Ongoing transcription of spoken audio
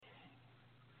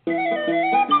Good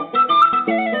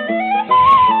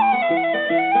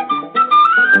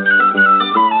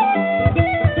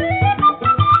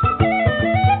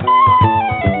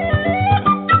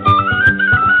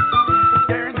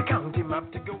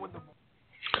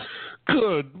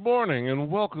morning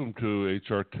and welcome to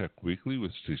HRTech Weekly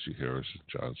with Stacey Harris and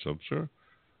John Sumser.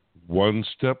 One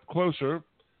step closer.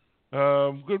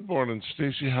 Good morning,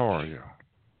 Stacey. How are you?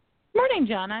 Morning,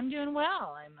 John. I'm doing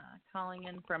well. I'm calling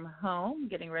in from home,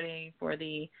 getting ready for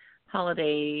the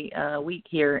holiday week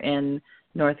here in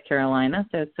North Carolina.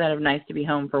 So it's kind of nice to be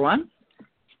home for once.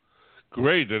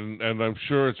 Great, and I'm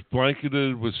sure it's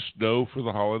blanketed with snow for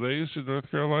the holidays in North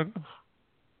Carolina?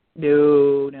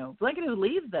 No. Blanketed with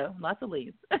leaves, though. Lots of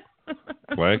leaves.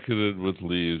 Blanketed with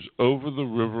leaves over the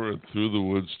river and through the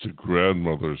woods to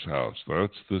grandmother's house.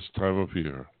 That's this time of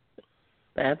year.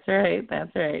 That's right.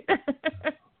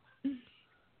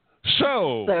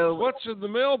 So what's in the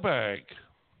mailbag?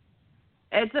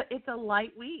 It's a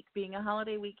light week, being a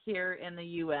holiday week here in the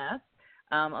U.S.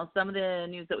 Some of the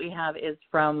news that we have is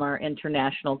from our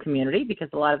international community because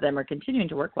a lot of them are continuing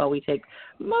to work while we take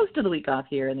most of the week off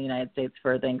here in the United States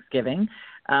for Thanksgiving.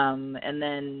 And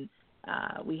then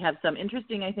we have some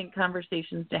interesting, I think,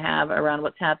 conversations to have around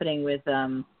what's happening with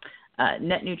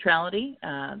net neutrality.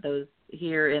 Those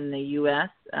here in the U.S.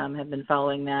 Have been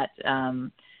following that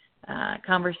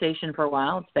conversation for a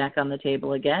while. It's back on the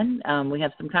table again. We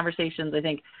have some conversations, I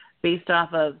think, based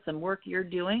off of some work you're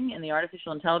doing in the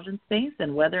artificial intelligence space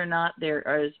and whether or not there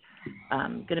is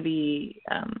going to be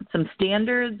some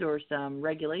standards or some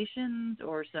regulations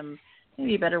or some,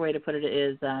 maybe a better way to put it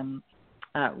is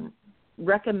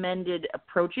recommended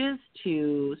approaches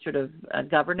to sort of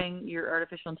governing your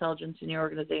artificial intelligence in your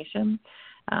organization.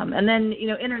 And then,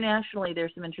 internationally,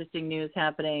 there's some interesting news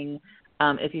happening.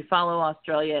 If you follow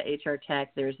Australia, HRTech,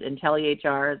 there's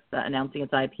IntelliHR, it's announcing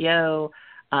its IPO.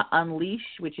 Unleash,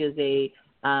 which is a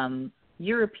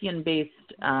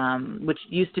European-based, which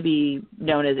used to be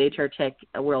known as HRTech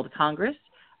World Congress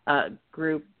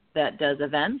group that does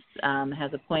events,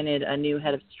 has appointed a new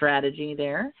head of strategy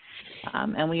there.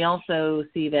 And we also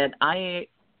see that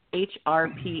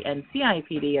HRP and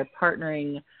CIPD are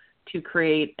partnering to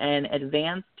create an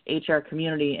advanced HR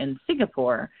community in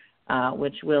Singapore,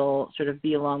 which will sort of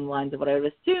be along the lines of what I would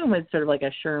assume is sort of like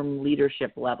a SHRM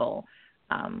leadership level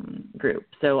group.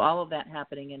 So all of that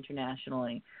happening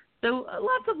internationally. So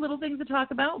lots of little things to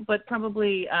talk about, but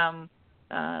probably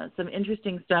some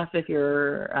interesting stuff if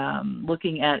you're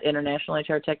looking at international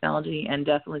HR technology, and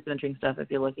definitely some interesting stuff if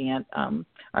you're looking at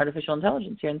artificial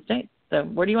intelligence here in the States. So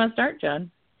where do you want to start, John?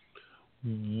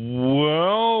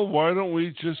 Well, why don't we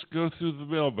just go through the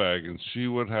mailbag and see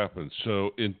what happens.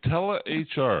 So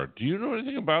IntelliHR, do you know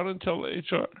anything about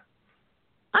IntelliHR?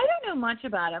 I don't know much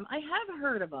about them. I have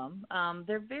heard of them.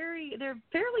 They're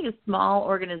fairly a small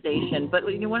organization, but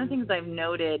one of the things I've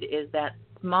noted is that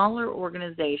smaller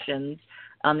organizations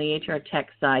on the HR tech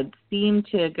side seem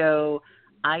to go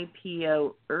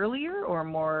IPO earlier or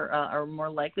more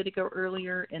likely to go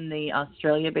earlier in the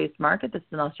Australia-based market. This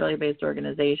is an Australia-based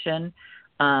organization,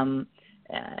 and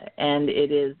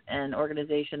it is an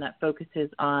organization that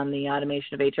focuses on the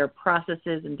automation of HR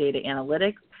processes and data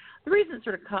analytics. The reason it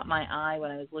sort of caught my eye when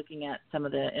I was looking at some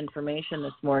of the information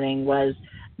this morning was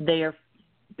they are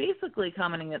basically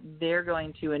commenting that they're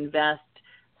going to invest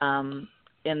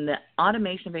in the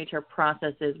automation of HR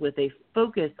processes with a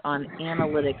focus on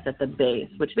analytics at the base,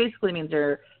 which basically means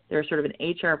they're sort of an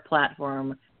HR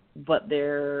platform, but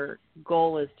their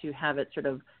goal is to have it sort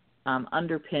of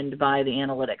underpinned by the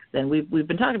analytics. And we've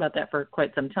been talking about that for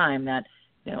quite some time, that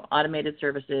automated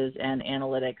services and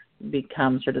analytics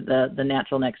become sort of the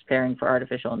natural next pairing for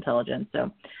artificial intelligence.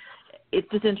 So it's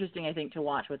just interesting, I think, to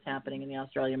watch what's happening in the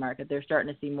Australia market. They're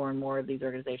starting to see more and more of these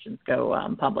organizations go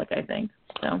public, I think.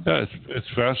 So yeah, it's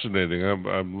fascinating.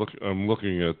 I'm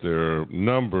looking at their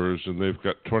numbers, and they've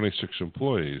got 26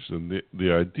 employees. And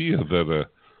the idea that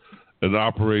an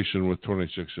operation with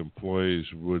 26 employees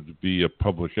would be a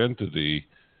public entity,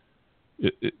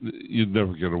 you'd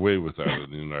never get away with that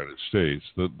in the United States.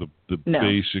 The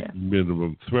basic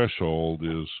minimum threshold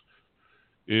is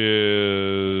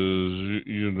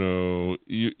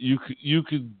you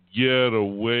could get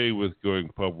away with going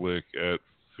public at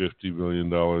 $50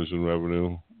 million in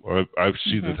revenue. I've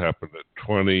seen it happen at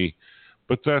 20,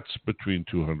 but that's between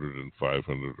 200 and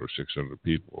 500 or 600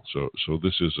 people. So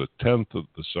this is a tenth of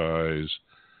the size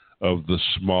of the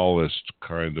smallest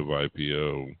kind of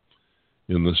IPO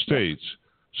in the States.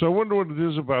 So I wonder what it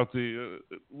is about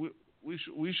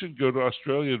we should go to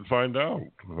Australia and find out.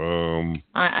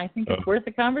 I think it's worth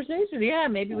a conversation. Yeah,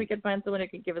 maybe we could find someone who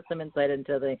could give us some insight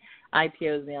into the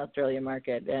IPOs in the Australian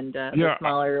market and the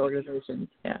smaller organizations.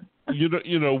 Yeah.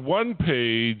 You know, one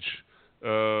page,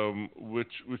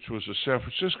 which was a San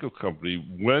Francisco company,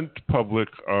 went public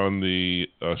on the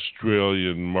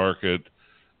Australian market,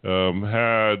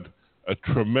 had a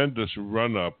tremendous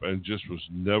run-up and just was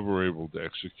never able to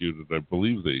execute it. I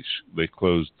believe they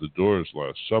closed the doors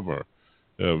last summer.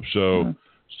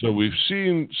 So we've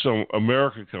seen some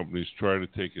American companies try to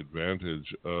take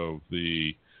advantage of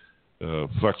the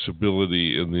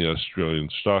flexibility in the Australian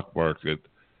stock market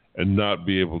and not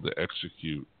be able to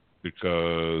execute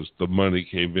because the money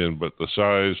came in, but the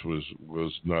size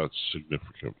was not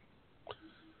significant.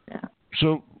 Yeah.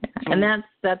 So and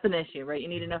that's an issue, right? You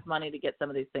need enough money to get some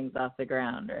of these things off the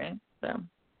ground, right? So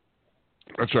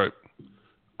that's right.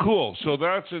 Cool. So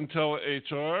that's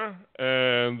IntelliHR,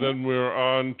 and then we're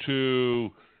on to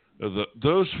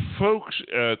those folks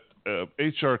at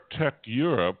HRTech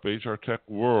Europe, HRTech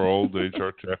World,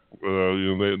 HRTech.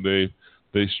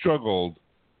 They struggled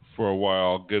for a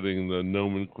while getting the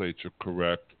nomenclature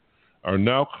correct. Are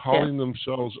now calling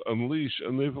themselves Unleash,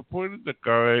 and they've appointed a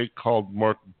guy called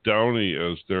Mark Downey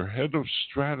as their head of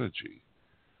strategy,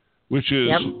 which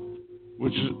is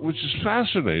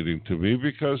fascinating to me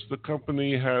because the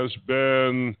company has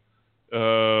been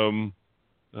a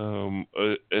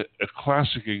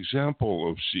classic example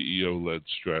of CEO-led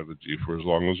strategy for as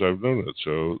long as I've known it.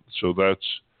 So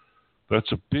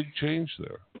that's a big change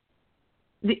there.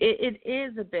 It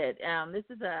is a bit. This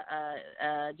is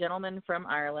a gentleman from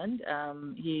Ireland.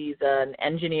 He's an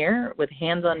engineer with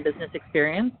hands-on business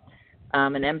experience,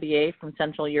 an MBA from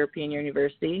Central European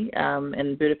University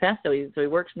in Budapest. So he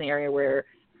works in the area where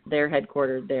they're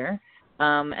headquartered there.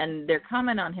 And their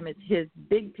comment on him is his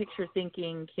big picture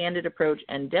thinking, candid approach,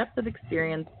 and depth of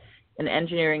experience in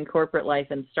engineering, corporate life,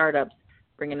 and startups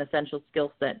bring an essential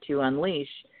skill set to Unleash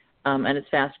and its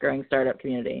fast-growing startup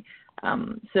community.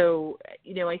 So,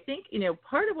 I think,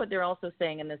 part of what they're also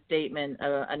saying in the statement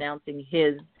announcing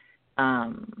his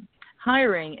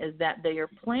hiring is that they are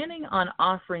planning on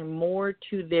offering more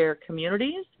to their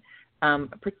communities,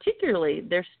 particularly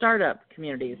their startup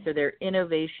communities, so their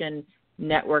innovation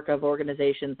network of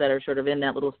organizations that are sort of in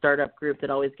that little startup group that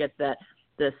always gets the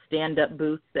stand-up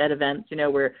booths at events,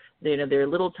 where they're a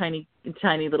little tiny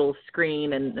little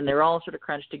screen and they're all sort of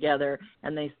crunched together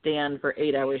and they stand for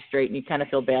 8 hours straight and you kind of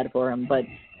feel bad for them, but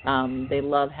they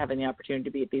love having the opportunity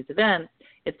to be at these events.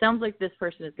 It sounds like this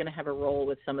person is going to have a role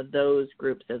with some of those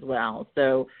groups as well.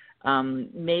 So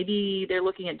maybe they're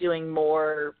looking at doing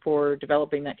more for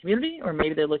developing that community, or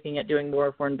maybe they're looking at doing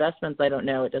more for investments. I don't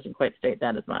know. It doesn't quite state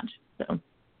that as much. So.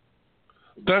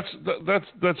 That's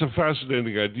a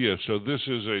fascinating idea. So this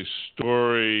is a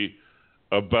story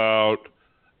about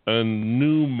a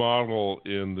new model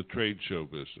in the trade show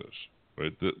business,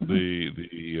 right? The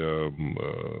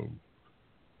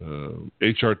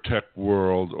HRTech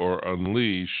World or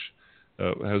Unleash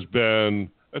has been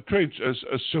a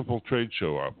simple trade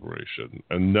show operation,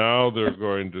 and now they're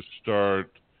going to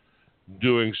start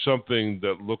doing something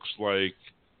that looks like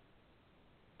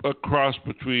a cross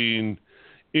between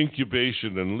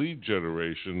incubation and lead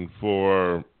generation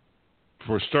for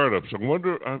startups. I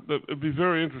wonder, it'd be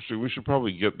very interesting. We should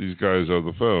probably get these guys on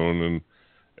the phone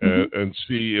and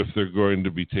see if they're going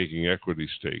to be taking equity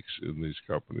stakes in these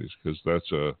companies, because that's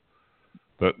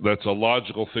a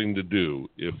logical thing to do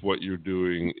if what you're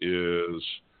doing is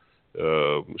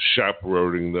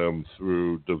chaperoning them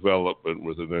through development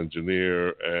with an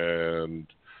engineer and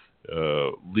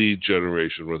lead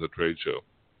generation with a trade show.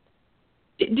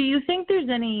 Do you think there's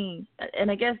any,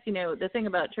 and I guess, the thing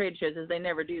about trade shows is they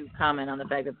never do comment on the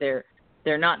fact that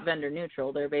they're not vendor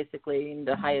neutral. They're basically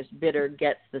the highest bidder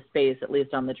gets the space, at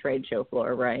least on the trade show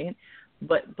floor, right?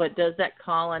 But does that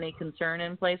call any concern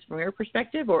in place from your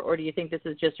perspective, or do you think this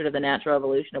is just sort of the natural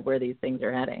evolution of where these things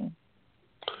are heading?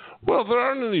 Well, there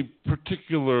aren't any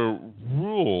particular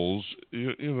rules.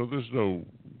 There's no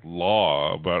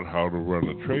law about how to run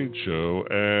a trade show,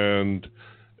 and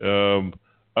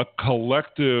a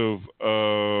collective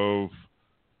of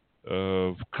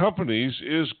companies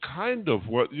is kind of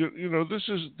what this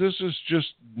is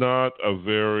just not a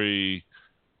very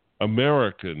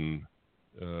American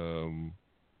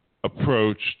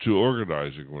approach to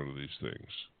organizing one of these things.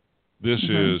 This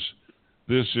is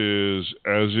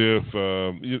as if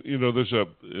there's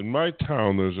in my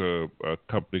town there's a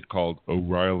company called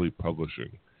O'Reilly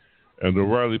Publishing. And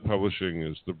O'Reilly Publishing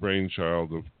is the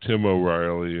brainchild of Tim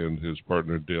O'Reilly and his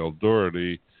partner Dale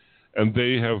Doherty, and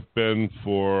they have been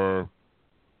for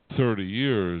 30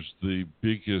 years, the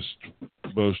biggest,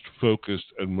 most focused,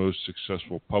 and most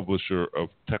successful publisher of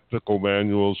technical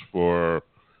manuals for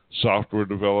software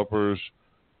developers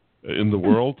in the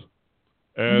world.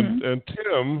 And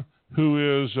Tim,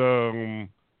 who is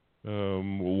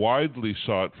widely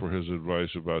sought for his advice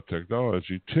about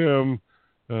technology, Tim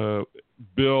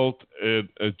built an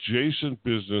adjacent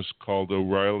business called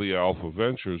O'Reilly Alpha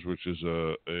Ventures, which is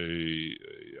a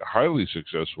highly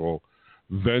successful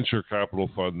venture capital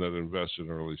fund that invests in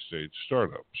early stage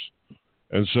startups.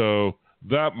 And so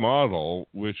that model,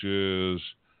 which is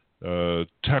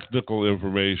technical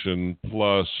information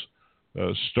plus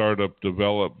startup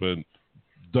development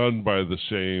done by the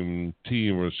same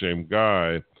team or same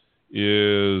guy,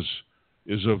 is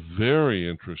a very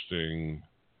interesting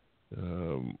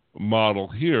model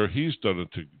here. He's done it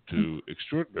to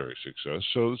extraordinary success.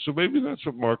 So maybe that's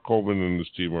what Mark Coleman and his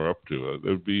team are up to.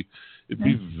 It'd be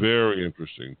very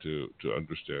interesting to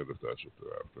understand if that's what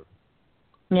they're after.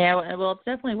 Yeah, well, it's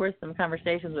definitely worth some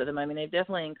conversations with them. I mean, they've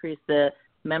definitely increased the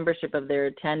membership of their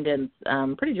attendance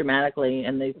pretty dramatically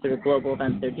in these sort of global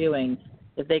events they're doing.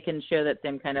 If they can show that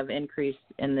same kind of increase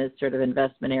in this sort of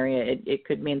investment area, it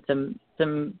could mean some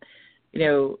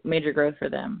major growth for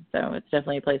them. So it's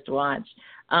definitely a place to watch.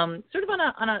 Sort of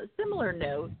on a similar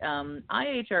note,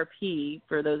 IHRP,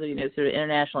 for those of you who know, sort of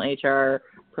international HR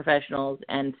professionals,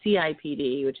 and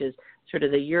CIPD, which is sort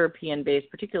of the European-based,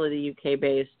 particularly the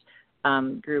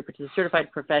UK-based group, which is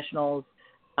Certified Professionals,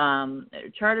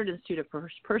 Chartered Institute of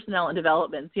Personnel and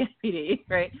Development, CIPD,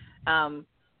 right? Have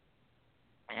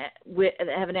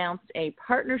announced a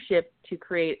partnership to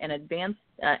create an advanced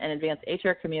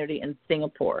HR community in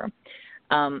Singapore.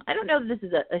 I don't know that this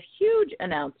is a huge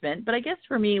announcement, but I guess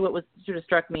for me what was sort of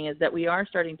struck me is that we are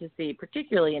starting to see,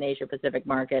 particularly in Asia-Pacific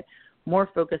market, more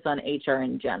focus on HR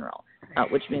in general,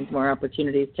 which means more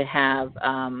opportunities to have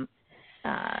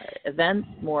events,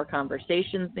 more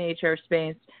conversations in the HR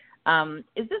space.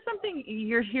 Is this something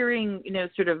you're hearing,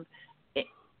 sort of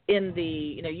in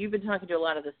the, you've been talking to a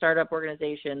lot of the startup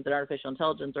organizations and artificial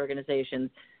intelligence organizations.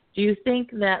 Do you think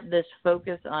that this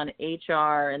focus on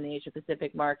HR in the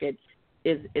Asia-Pacific market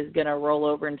is going to roll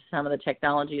over into some of the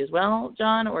technology as well,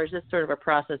 John, or is this sort of a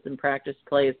process and practice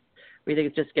place where you think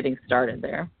it's just getting started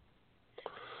there?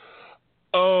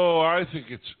 Oh, I think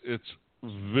it's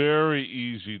very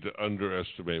easy to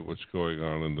underestimate what's going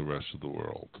on in the rest of the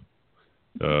world.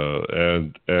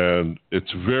 And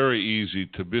it's very easy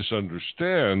to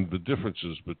misunderstand the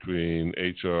differences between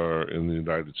HR in the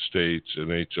United States and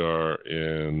HR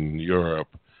in Europe,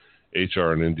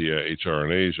 HR in India, HR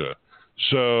in Asia.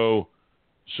 So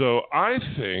I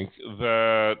think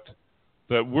that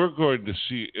we're going to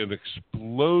see an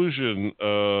explosion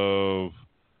of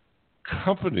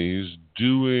companies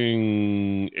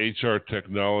doing HR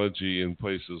technology in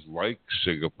places like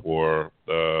Singapore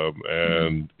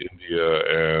and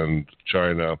India and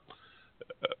China,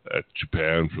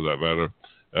 Japan for that matter,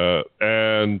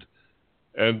 and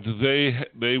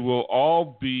they will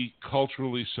all be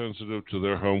culturally sensitive to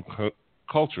their home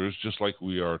cultures, just like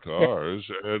we are to ours,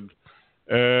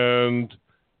 and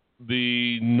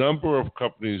the number of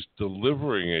companies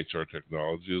delivering HR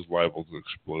technology is liable to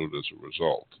explode as a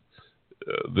result.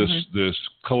 This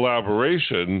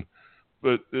collaboration,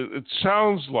 but it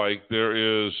sounds like there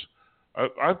is.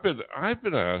 I've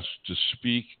been asked to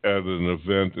speak at an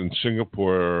event in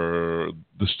Singapore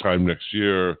this time next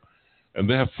year, and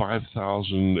they have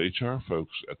 5,000 HR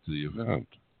folks at the event.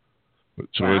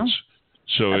 So wow.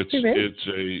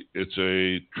 It's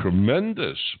a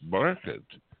tremendous market,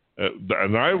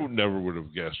 and I never would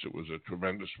have guessed it was a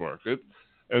tremendous market.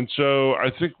 And so I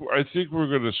think we're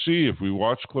going to see, if we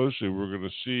watch closely, we're going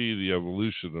to see the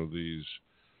evolution of these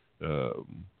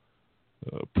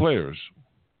players.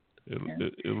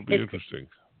 It'll be interesting.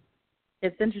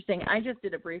 It's interesting. I just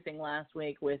did a briefing last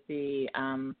week with the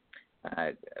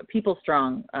People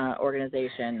Strong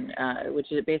organization,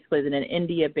 which is basically an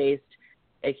India-based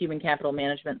human capital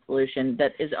management solution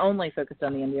that is only focused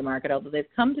on the India market, although they've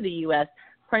come to the U.S.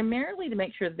 primarily to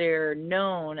make sure they're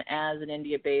known as an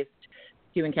India-based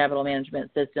human capital management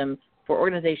system for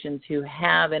organizations who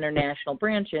have international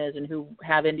branches and who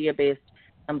have India-based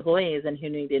employees and who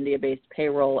need India-based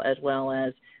payroll as well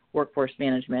as workforce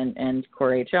management and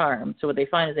core HR. So what they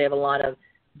find is they have a lot of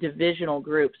divisional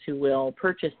groups who will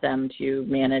purchase them to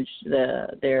manage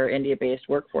their India-based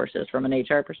workforces from an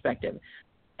HR perspective.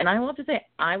 And I will have to say,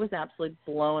 I was absolutely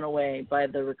blown away by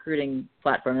the recruiting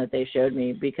platform that they showed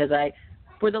me, because I,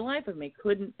 for the life of me,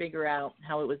 couldn't figure out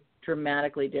how it was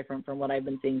dramatically different from what I've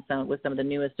been seeing with some of the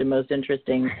newest and most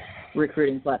interesting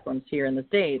recruiting platforms here in the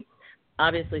States.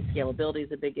 Obviously, scalability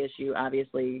is a big issue.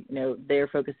 Obviously, they're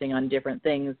focusing on different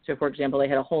things. So, for example, they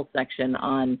had a whole section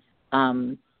on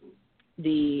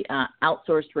the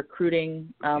outsourced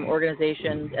recruiting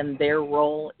organizations and their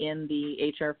role in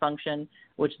the HR function,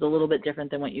 which is a little bit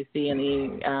different than what you see in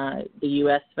the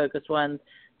U.S.-focused ones.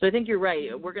 So I think you're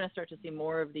right. We're going to start to see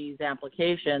more of these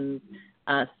applications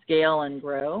scale and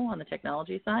grow on the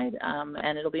technology side,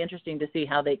 and it'll be interesting to see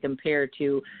how they compare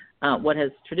to what has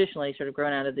traditionally sort of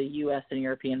grown out of the U.S. and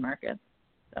European markets.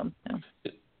 So, yeah.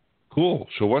 Cool.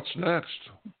 So what's next?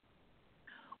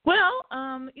 Well,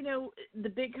 the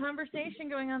big conversation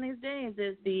going on these days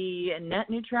is the net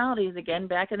neutrality is again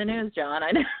back in the news, John.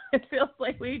 I know it feels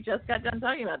like we just got done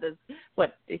talking about this,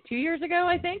 2 years ago,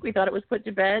 I think? We thought it was put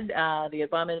to bed. The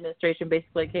Obama administration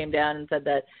basically came down and said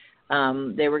that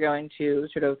they were going to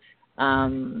sort of,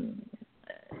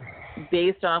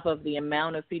 based off of the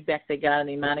amount of feedback they got and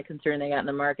the amount of concern they got in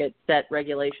the market, set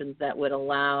regulations that would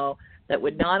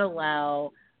not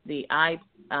allow the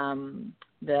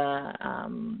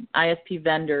ISP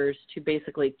vendors to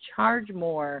basically charge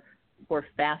more for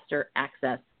faster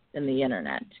access in the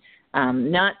internet,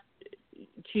 not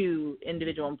to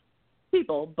individual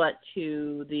people, but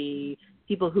to the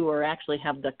people who actually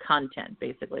have the content,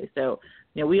 basically. So,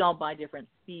 we all buy different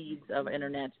speeds of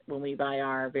internet when we buy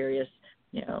our various,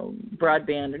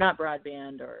 broadband or not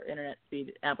broadband or internet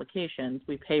speed applications.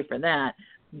 We pay for that,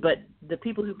 but the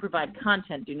people who provide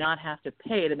content do not have to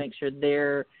pay to make sure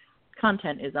their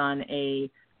content is on a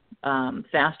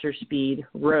faster speed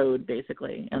road,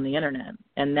 basically, on the internet.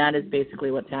 And that is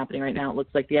basically what's happening right now. It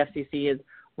looks like the FCC is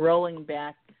rolling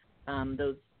back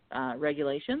those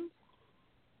regulations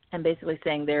and basically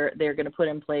saying they're going to put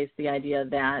in place the idea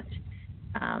that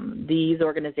these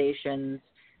organizations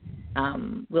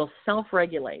will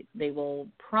self-regulate. They will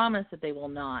promise that they will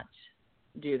not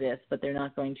do this, but they're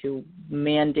not going to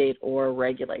mandate or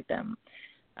regulate them.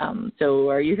 So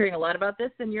are you hearing a lot about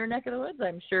this in your neck of the woods?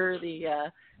 I'm sure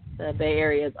the Bay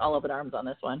Area is all up in arms on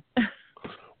this one.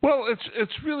 Well,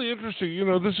 it's really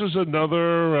interesting. This is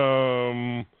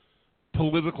another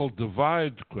political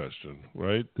divide question,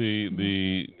 right?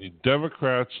 The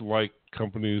Democrats like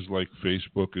companies like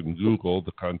Facebook and Google,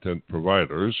 the content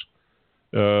providers,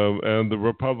 and the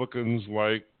Republicans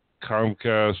like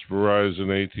Comcast,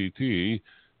 Verizon, AT&T,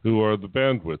 who are the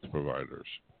bandwidth providers.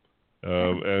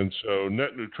 And so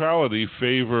net neutrality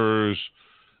favors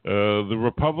the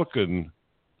Republican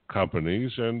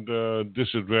companies and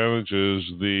disadvantages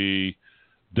the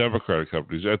Democratic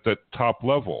companies at that top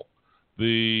level.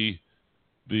 The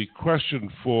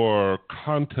question for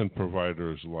content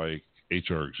providers like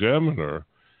HR Examiner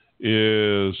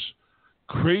is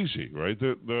crazy, right?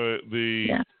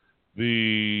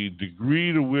 The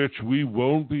degree to which we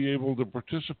won't be able to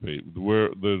participate, where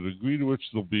the degree to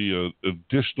which there'll be an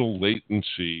additional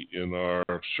latency in our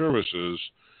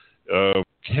services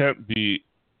can't be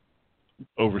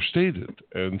overstated.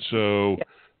 And so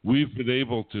we've been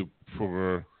able to,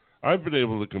 I've been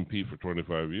able to compete for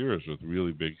 25 years with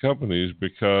really big companies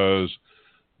because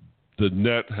the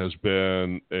net has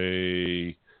been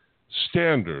a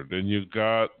standard, and you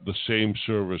got the same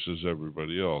service as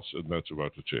everybody else, and that's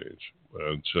about to change.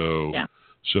 And so,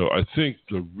 so I think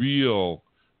the real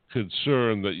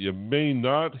concern that you may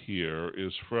not hear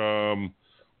is from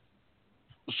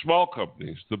small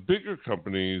companies. The bigger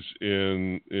companies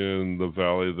in the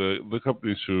Valley, the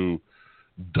companies who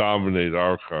dominate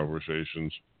our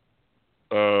conversations,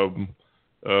 have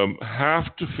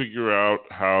to figure out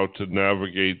how to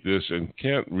navigate this and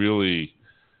can't really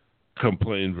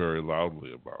complain very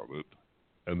loudly about it,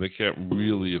 and they can't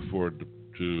really afford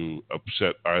to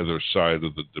upset either side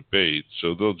of the debate,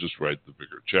 so they'll just write the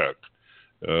bigger check,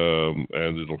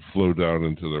 and it'll flow down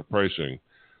into their pricing.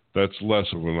 That's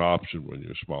less of an option when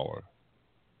you're smaller.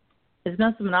 It's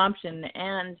less of an option,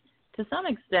 and to some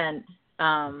extent,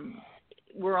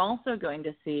 we're also going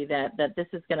to see that this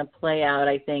is going to play out,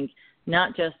 I think,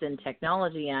 not just in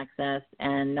technology access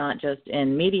and not just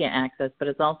in media access, but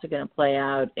it's also going to play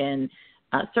out in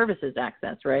services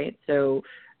access, right? So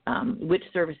which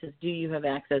services do you have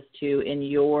access to in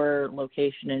your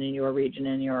location and in your region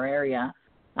and in your area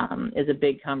is a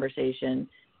big conversation.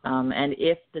 And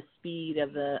if the speed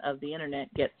of the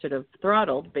internet gets sort of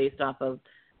throttled based off of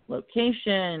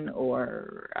location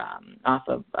or off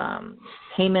of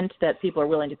payment that people are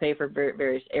willing to pay for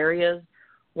various areas,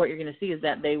 what you're going to see is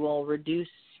that they will reduce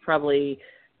probably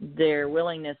their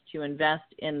willingness to invest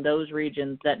in those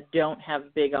regions that don't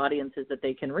have big audiences that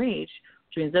they can reach,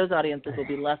 which means those audiences will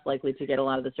be less likely to get a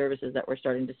lot of the services that we're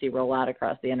starting to see roll out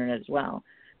across the internet as well.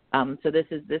 So this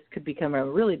could become a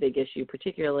really big issue,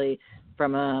 particularly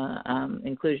from a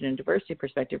inclusion and diversity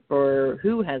perspective for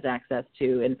who has access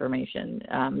to information,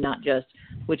 not just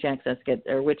which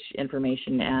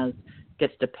information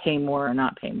gets to pay more or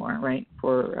not pay more, right,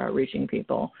 for reaching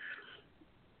people.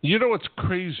 You know what's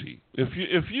crazy?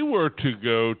 If you were to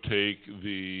go take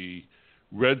the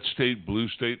red state, blue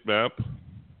state map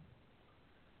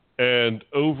and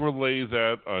overlay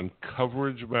that on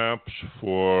coverage maps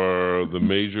for the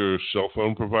major cell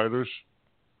phone providers,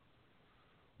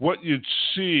 what you'd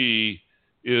see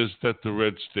is that the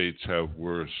red states have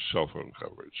worse cell phone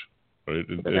coverage, right?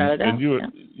 And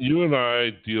you and I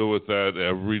deal with that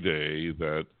every day,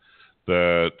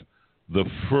 that the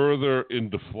further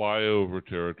into flyover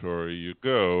territory you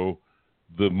go,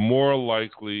 the more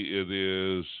likely it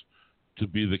is to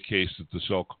be the case that the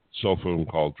cell phone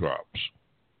call drops.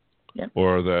 Yep.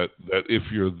 Or that if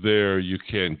you're there, you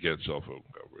can't get cell phone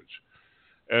coverage.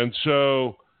 And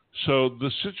so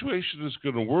the situation is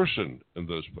going to worsen in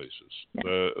those places. Yep.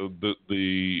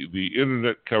 The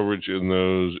internet coverage in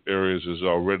those areas is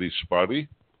already spotty.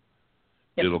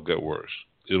 Yep. It'll get worse.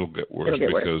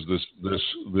 Because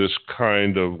this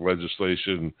kind of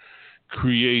legislation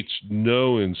creates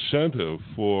no incentive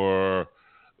for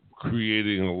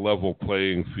creating a level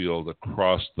playing field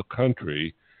across the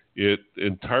country. It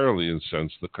entirely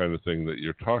incents the kind of thing that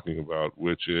you're talking about,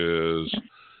 which is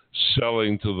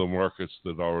selling to the markets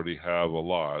that already have a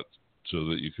lot so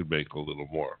that you could make a little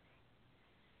more.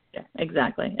 Yeah,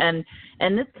 exactly. And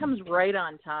this comes right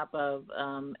on top of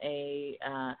a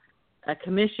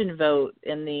commission vote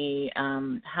in the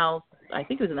House, I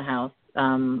think it was in the House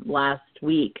last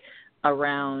week,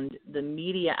 around the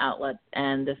media outlets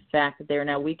and the fact that they're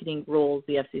now weakening rules,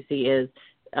 the FCC is,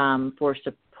 for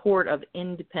support of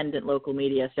independent local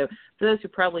media. So for those who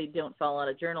probably don't follow a lot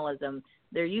of journalism,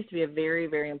 there used to be a very,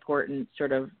 very important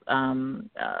sort of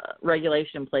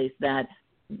regulation in place that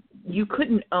you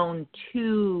couldn't own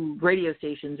two radio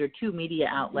stations or two media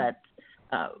outlets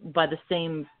by the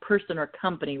same person or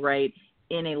company, right,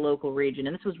 in a local region.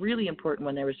 And this was really important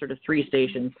when there were sort of three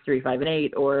stations, 3, 5, and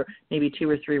 8, or maybe 2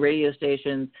 or 3 radio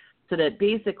stations, so that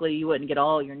basically you wouldn't get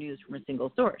all your news from a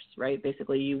single source, right?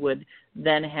 Basically you would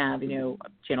then have,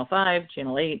 Channel 5,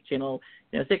 Channel 8, Channel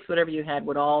 6, whatever you had,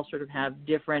 would all sort of have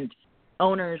different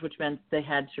owners, which meant they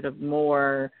had sort of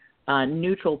more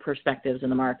neutral perspectives in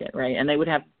the market, right? And they would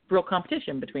have real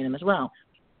competition between them as well.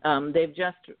 They've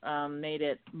just made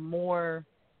it more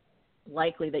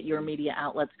likely that your media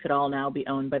outlets could all now be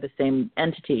owned by the same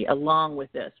entity along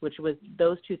with this, which was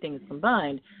those two things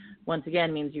combined, once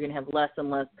again, means you're going to have less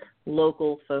and less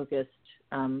local-focused,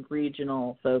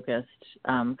 regional-focused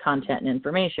content and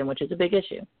information, which is a big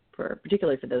issue,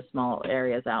 particularly for those small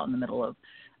areas out in the middle of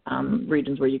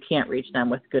regions where you can't reach them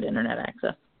with good internet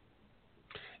access.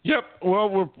 Yep.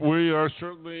 Well, we are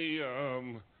certainly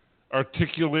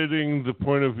articulating the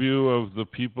point of view of the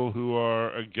people who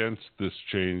are against this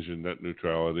change in net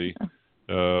neutrality.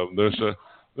 There's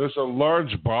a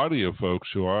large body of folks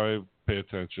who I pay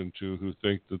attention to who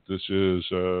think that this is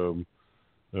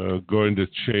going to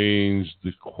change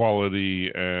the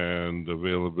quality and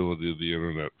availability of the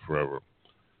internet forever.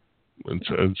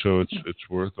 And so it's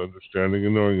worth understanding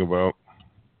and knowing about.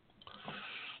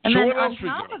 And so then on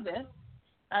top of it,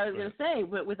 I was going to say,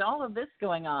 with all of this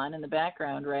going on in the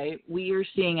background, right, we are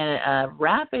seeing a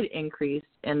rapid increase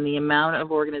in the amount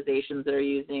of organizations that are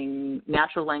using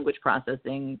natural language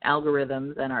processing,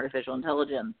 algorithms, and artificial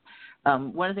intelligence.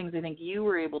 One of the things I think you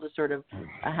were able to sort of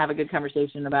have a good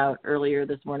conversation about earlier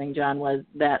this morning, John, was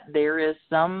that there is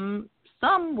some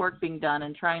work being done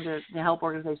in trying to help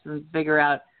organizations figure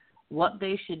out what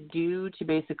they should do to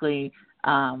basically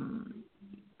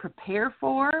prepare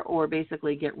for or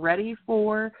basically get ready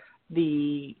for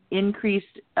the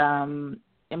increased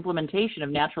implementation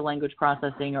of natural language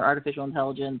processing or artificial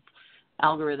intelligence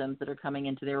algorithms that are coming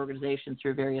into their organizations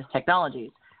through various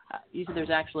technologies. You said there's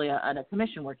actually a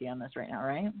commission working on this right now,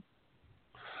 right?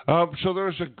 So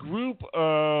there's a group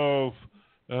of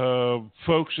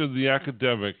folks in the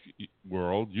academic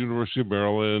world, University of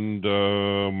Maryland,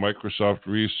 Microsoft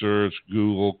Research,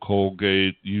 Google,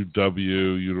 Colgate,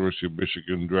 UW, University of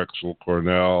Michigan, Drexel,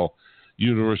 Cornell,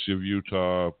 University of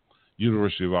Utah,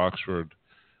 University of Oxford.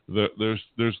 There's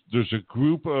a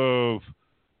group of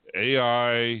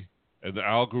AI and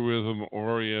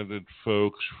algorithm-oriented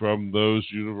folks from those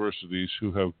universities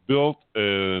who have built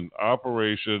an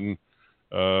operation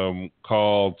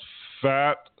called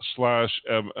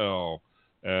FAT/ML,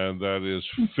 and that is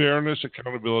Fairness,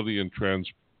 Accountability, and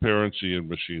Transparency in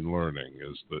Machine Learning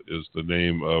is the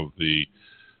name of the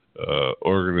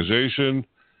organization.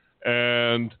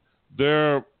 And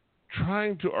they're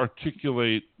trying to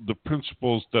articulate the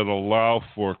principles that allow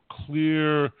for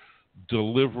clear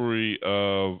delivery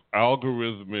of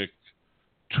algorithmic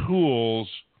tools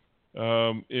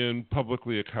in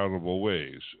publicly accountable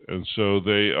ways. And so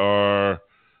they are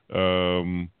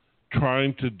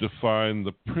trying to define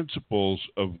the principles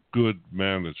of good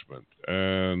management.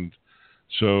 And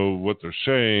so what they're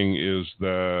saying is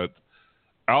that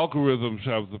algorithms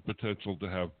have the potential to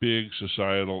have big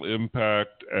societal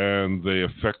impact, and they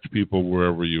affect people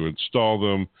wherever you install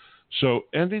them. So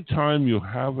anytime you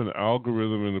have an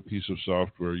algorithm in a piece of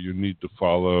software, you need to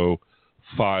follow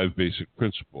 5 basic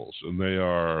principles. And they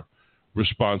are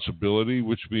responsibility,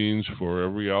 which means for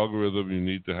every algorithm, you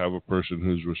need to have a person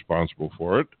who's responsible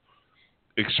for it.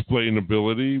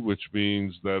 Explainability, which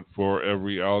means that for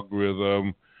every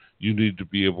algorithm, you need to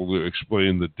be able to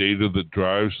explain the data that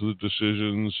drives the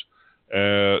decisions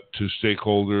to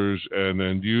stakeholders and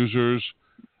end users.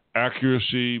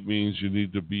 Accuracy means you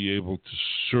need to be able to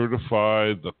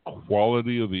certify the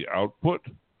quality of the output.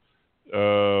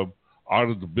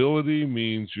 Auditability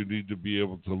means you need to be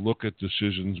able to look at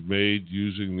decisions made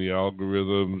using the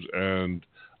algorithms and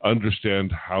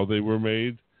understand how they were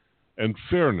made. And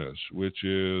fairness, which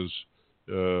is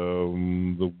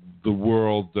the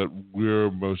world that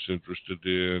we're most interested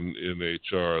in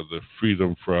HR, the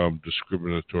freedom from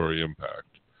discriminatory impact.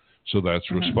 So that's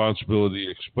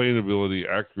responsibility, explainability,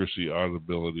 accuracy,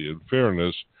 auditability, and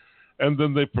fairness. And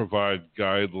then they provide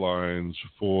guidelines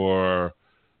for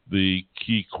the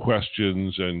key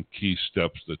questions and key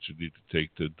steps that you need to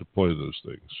take to deploy those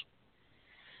things.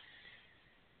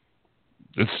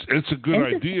 It's a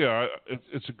good idea.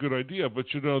 It's a good idea, but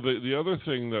the other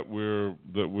thing that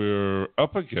we're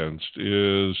up against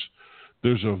is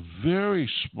there's a very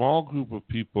small group of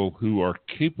people who are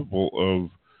capable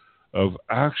of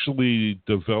actually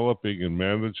developing and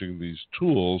managing these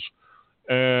tools,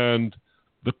 and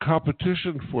the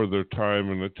competition for their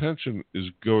time and attention is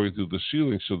going through the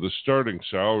ceiling. So the starting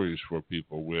salaries for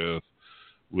people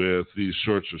with these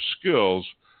sorts of skills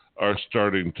are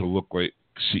starting to look like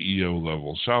CEO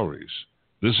level salaries.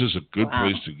 This is a good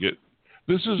place to get.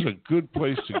 This is a good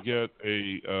place to get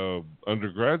a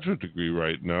undergraduate degree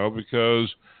right now,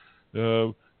 because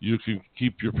you can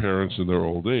keep your parents in their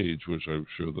old age, which I'm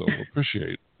sure they'll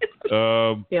appreciate.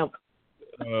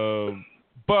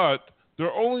 But there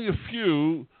are only a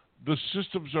few. The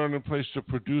systems aren't in place to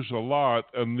produce a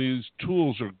lot, and these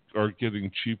tools are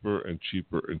getting cheaper and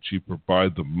cheaper and cheaper by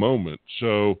the moment.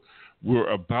 So we're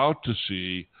about to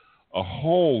see a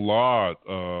whole lot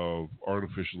of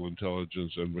artificial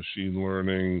intelligence and machine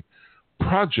learning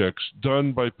projects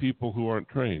done by people who aren't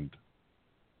trained.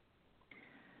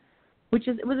 Which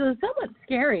was somewhat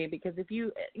scary, because if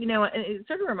it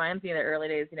sort of reminds me of the early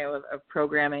days, of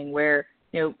programming, where,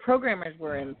 programmers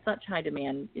were in such high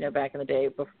demand, back in the day,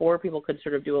 before people could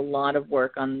sort of do a lot of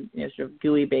work on, sort of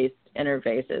GUI-based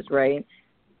interfaces, right?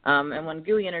 And when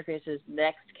GUI interfaces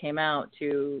next came out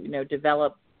to,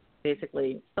 develop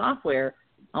basically software,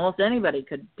 almost anybody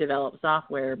could develop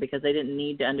software, because they didn't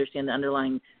need to understand the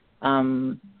underlying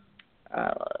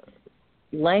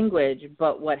language.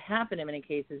 But what happened in many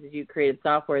cases is you created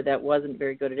software that wasn't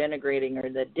very good at integrating, or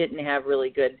that didn't have really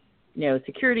good,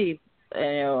 security,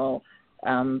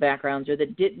 backgrounds, or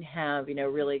that didn't have,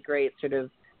 really great sort of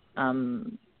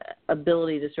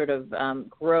ability to sort of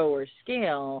grow or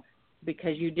scale,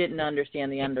 because you didn't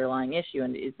understand the underlying issue.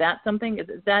 And is that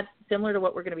similar to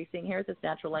what we're going to be seeing here with this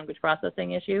natural language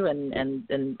processing issue, and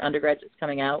undergraduates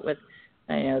coming out with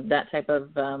that type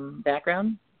of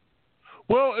background?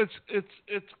 Well,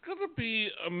 it's going to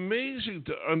be amazing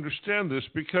to understand this,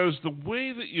 because the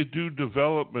way that you do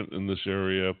development in this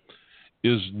area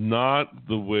is not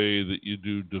the way that you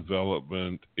do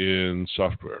development in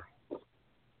software.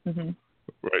 Mm-hmm.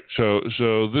 Right. So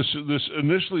this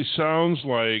initially sounds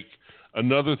like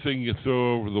another thing you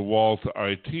throw over the wall to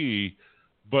IT,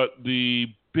 but the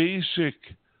basic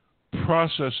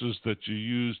processes that you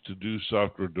use to do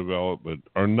software development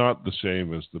are not the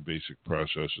same as the basic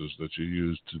processes that you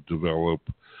use to develop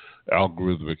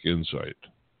algorithmic insight.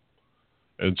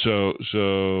 And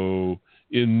so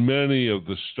in many of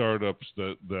the startups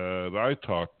that I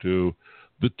talk to,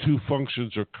 the two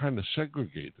functions are kind of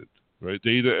segregated, right?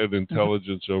 Data and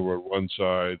intelligence over on one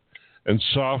side, and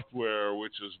software,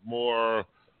 which is more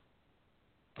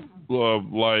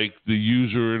like the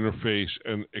user interface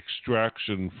and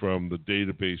extraction from the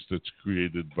database that's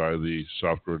created by the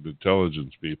software and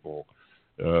intelligence people,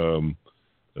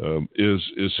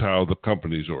 is how the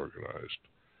company's organized.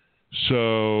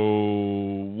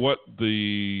 So what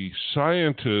the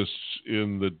scientists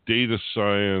in the data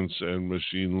science and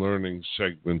machine learning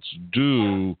segments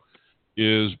do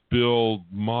is build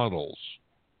models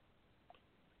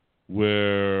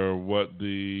where what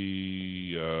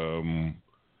the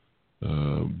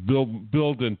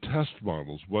build and test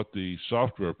models. What the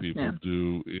software people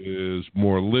do is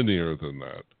more linear than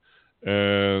that,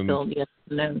 and build yes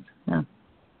nodes. Yeah.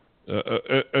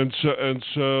 And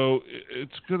so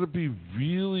it's going to be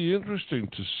really interesting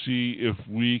to see if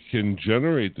we can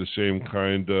generate the same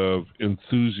kind of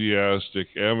enthusiastic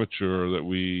amateur that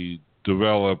we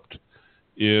developed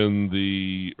in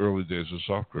the early days of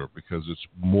software, because it's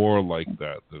more like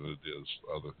that than it is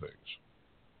other things.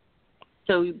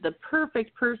 So the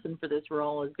perfect person for this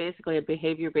role is basically a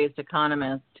behavior-based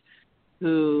economist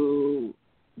who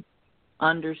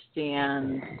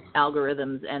understands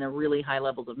algorithms and a really high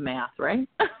levels of math, right?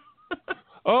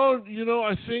 Oh,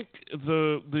 I think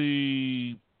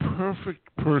the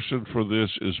perfect person for this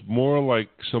is more like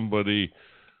somebody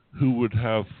who would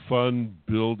have fun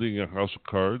building a house of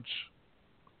cards,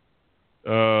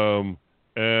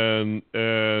 and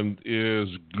is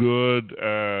good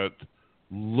at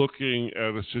looking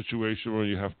at a situation where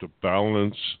you have to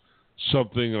balance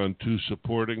something on two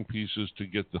supporting pieces to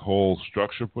get the whole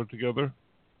structure put together.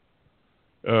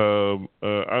 I'm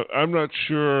not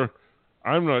sure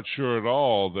at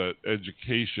all that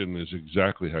education is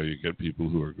exactly how you get people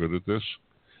who are good at this.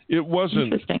 It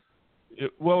wasn't. In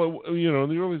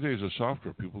the early days of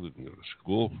software, people didn't go to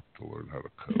school to learn how to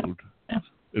code. Yeah.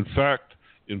 In fact,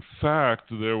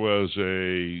 there was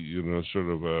a sort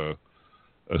of a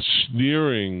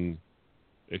sneering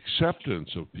acceptance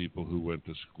of people who went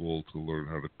to school to learn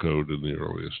how to code in the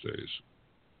earliest days,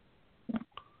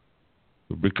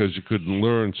 because you couldn't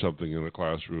learn something in a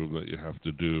classroom that you have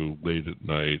to do late at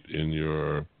night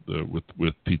in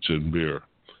with pizza and beer.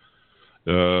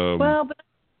 But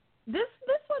this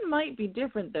one might be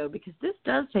different though, because this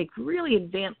does take really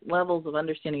advanced levels of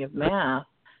understanding of math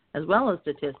as well as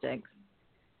statistics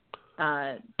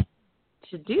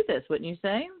to do this, wouldn't you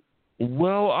say?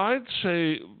 Well, I'd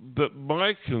say that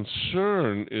my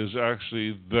concern is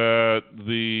actually that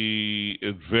the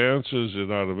advances in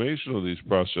automation of these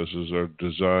processes are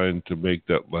designed to make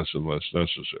that less and less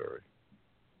necessary.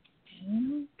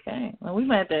 Okay. Well, we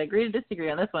might have to agree to disagree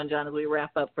on this one, John, as we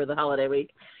wrap up for the holiday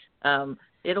week.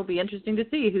 It'll be interesting to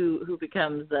see who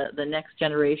becomes the next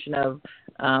generation of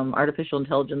artificial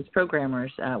intelligence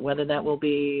programmers, whether that will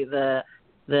be the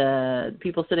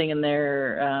people sitting in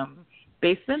their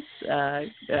basements,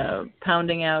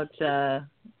 pounding out,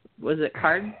 was it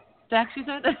card stacks, you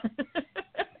said?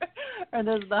 Or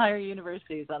those the higher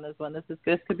universities on this one?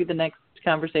 This could be the next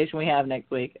conversation we have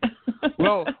next week.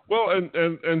 well,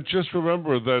 and just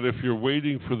remember that if you're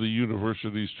waiting for the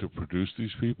universities to produce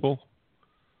these people,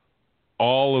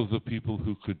 all of the people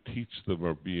who could teach them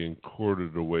are being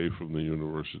courted away from the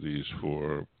universities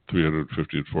for $350,000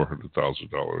 and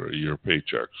 $400,000 a year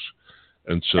paychecks,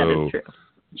 and so. That is true.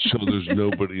 So there's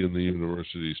nobody in the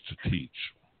universities to teach.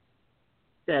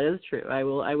 That is true. I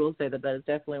will say that is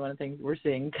definitely one of the things we're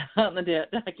seeing on the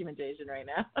documentation right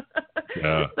now.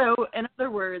 Yeah. So in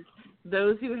other words,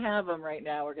 those who have them right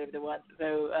now are going to be the ones.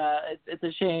 So it's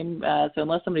a shame. So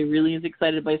unless somebody really is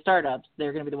excited by startups,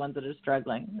 they're going to be the ones that are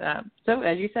struggling. So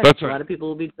as you said, That's a right. lot of people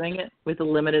will be doing it with a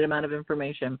limited amount of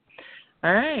information.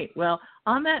 All right. Well,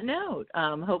 on that note,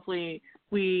 hopefully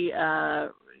we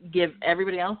give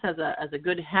everybody else as a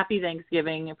good, happy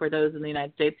Thanksgiving for those in the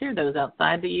United States here, those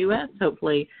outside the U.S.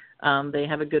 Hopefully they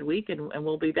have a good week, and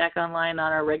we'll be back online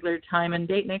on our regular time and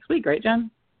date next week. Right,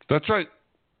 John? That's right.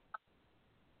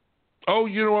 Oh,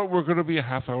 you know what? We're going to be a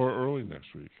half hour early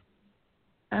next week.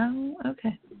 Oh,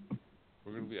 okay.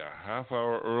 We're going to be a half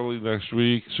hour early next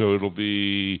week, so it'll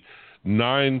be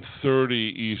 9:30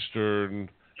 Eastern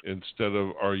instead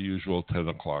of our usual 10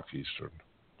 o'clock Eastern.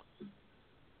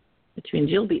 Which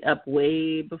means you'll be up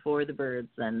way before the birds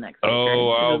then next week.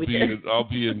 Oh, right? I'll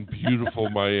be in beautiful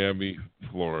Miami,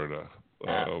 Florida.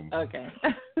 Okay.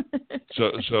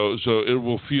 so it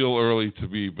will feel early to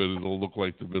me, but it'll look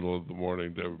like the middle of the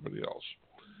morning to everybody else.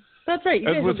 That's right. You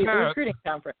and guys with will be at that, a recruiting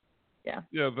conference. Yeah.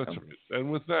 Yeah, that's right.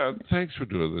 And with that, thanks for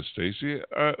doing this, Stacey.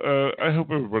 I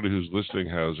hope everybody who's listening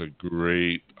has a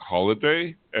great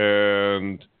holiday,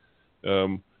 and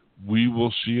we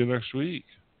will see you next week.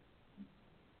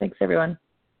 Thanks, everyone.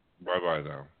 Bye-bye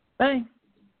now. Bye.